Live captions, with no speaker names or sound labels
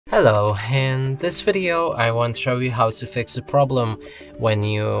Hello, in this video I want to show you how to fix the problem when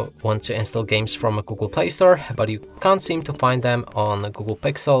you want to install games from a Google Play Store, but you can't seem to find them on a Google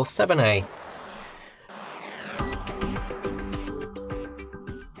Pixel 7a.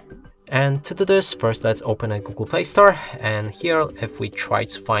 And to do this, first let's open a Google Play Store, and here if we try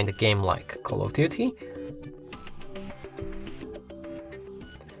to find a game like Call of Duty,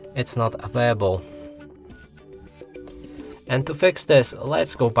 it's not available. And to fix this,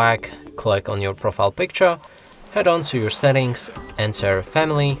 let's go back, click on your profile picture, head on to your settings, enter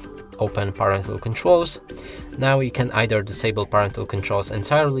Family, open Parental Controls. Now you can either disable parental controls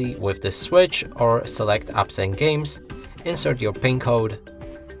entirely with this switch or select Apps and Games, insert your PIN code,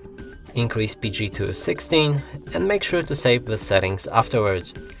 increase PG to 16 and make sure to save the settings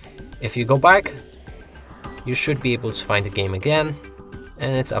afterwards. If you go back, you should be able to find the game again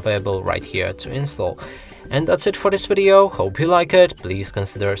and it's available right here to install. And that's it for this video. Hope you like it. Please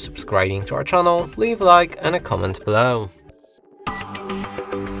consider subscribing to our channel, leave a like and a comment below.